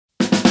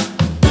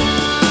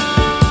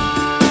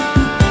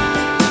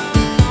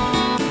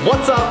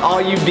all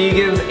you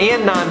vegans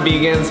and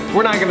non-vegans.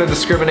 We're not gonna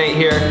discriminate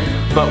here,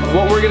 but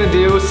what we're gonna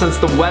do, since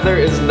the weather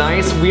is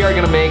nice, we are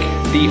gonna make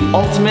the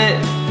ultimate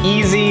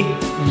easy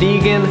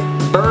vegan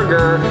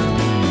burger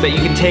that you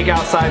can take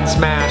outside and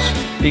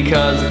smash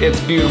because it's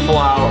beautiful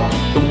out,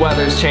 the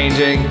weather's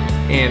changing,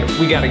 and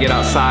we gotta get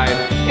outside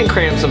and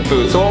cram some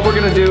food. So what we're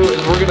gonna do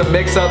is we're gonna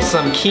mix up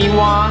some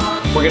quinoa,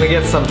 we're gonna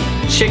get some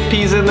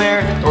chickpeas in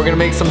there, and we're gonna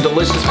make some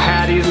delicious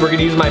patties. We're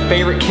gonna use my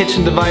favorite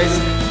kitchen device,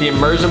 the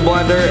immersion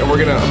blender, and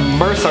we're gonna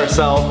immerse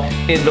ourselves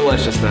in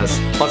deliciousness.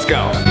 Let's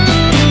go.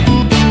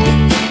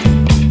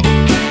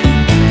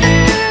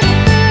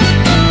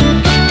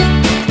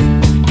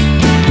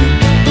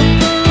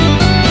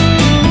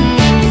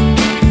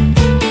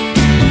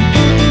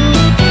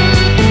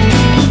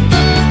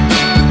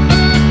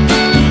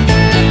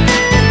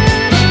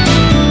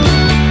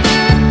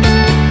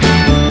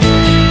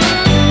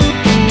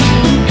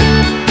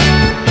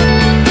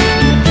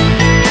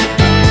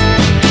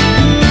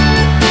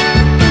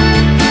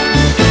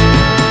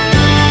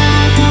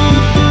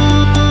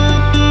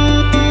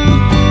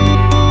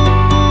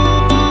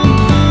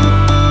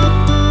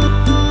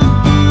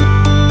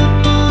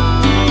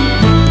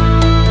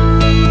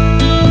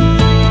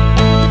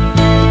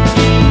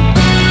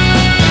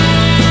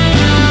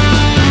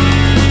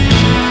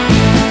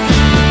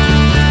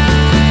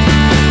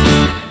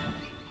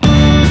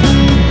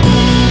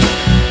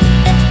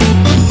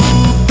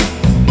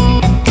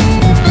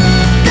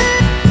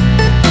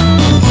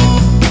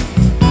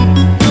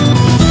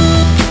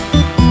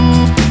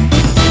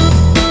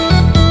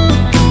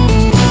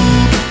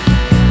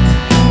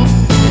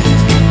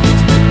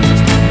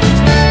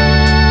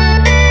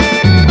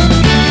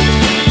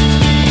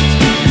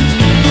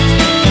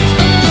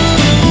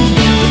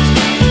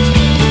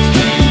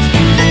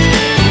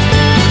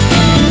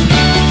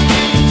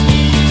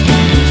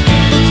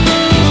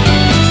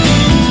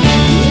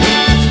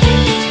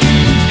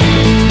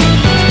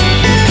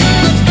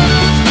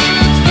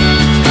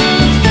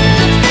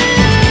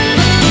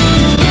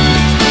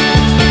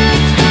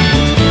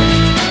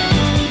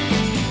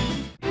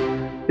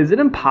 Is it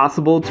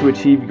impossible to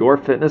achieve your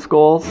fitness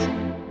goals?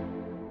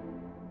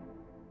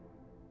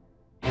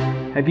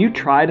 Have you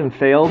tried and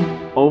failed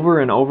over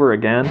and over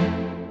again?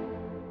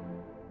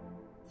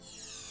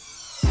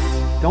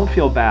 Don't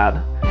feel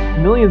bad.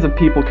 Millions of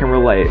people can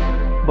relate,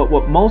 but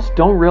what most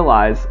don't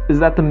realize is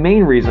that the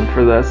main reason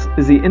for this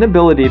is the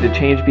inability to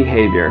change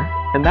behavior,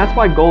 and that's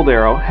why Gold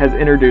Arrow has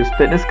introduced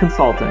fitness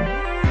consulting.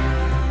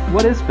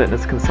 What is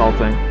fitness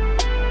consulting?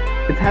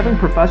 It's having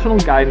professional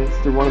guidance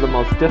through one of the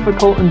most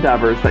difficult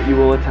endeavors that you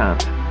will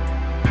attempt.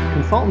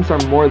 Consultants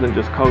are more than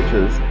just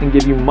coaches and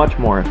give you much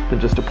more than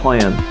just a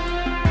plan.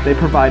 They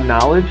provide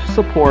knowledge,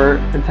 support,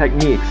 and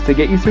techniques to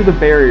get you through the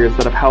barriers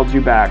that have held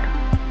you back.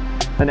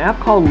 An app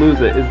called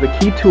Lose It is the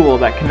key tool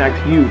that connects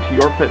you to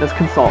your fitness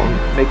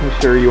consultant, making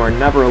sure you are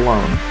never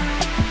alone.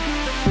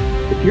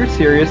 If you're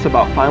serious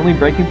about finally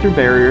breaking through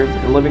barriers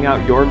and living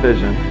out your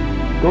vision,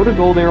 go to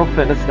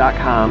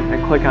goldarrowfitness.com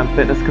and click on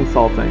Fitness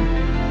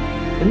Consulting.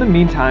 In the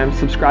meantime,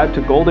 subscribe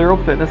to Gold Arrow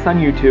Fitness on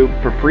YouTube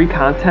for free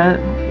content,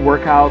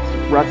 workouts,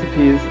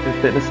 recipes, and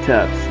fitness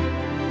tips.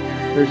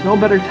 There's no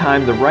better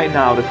time than right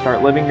now to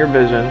start living your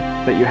vision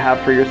that you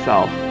have for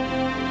yourself.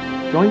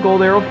 Join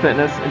Gold Arrow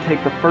Fitness and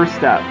take the first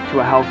step to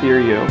a healthier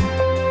you.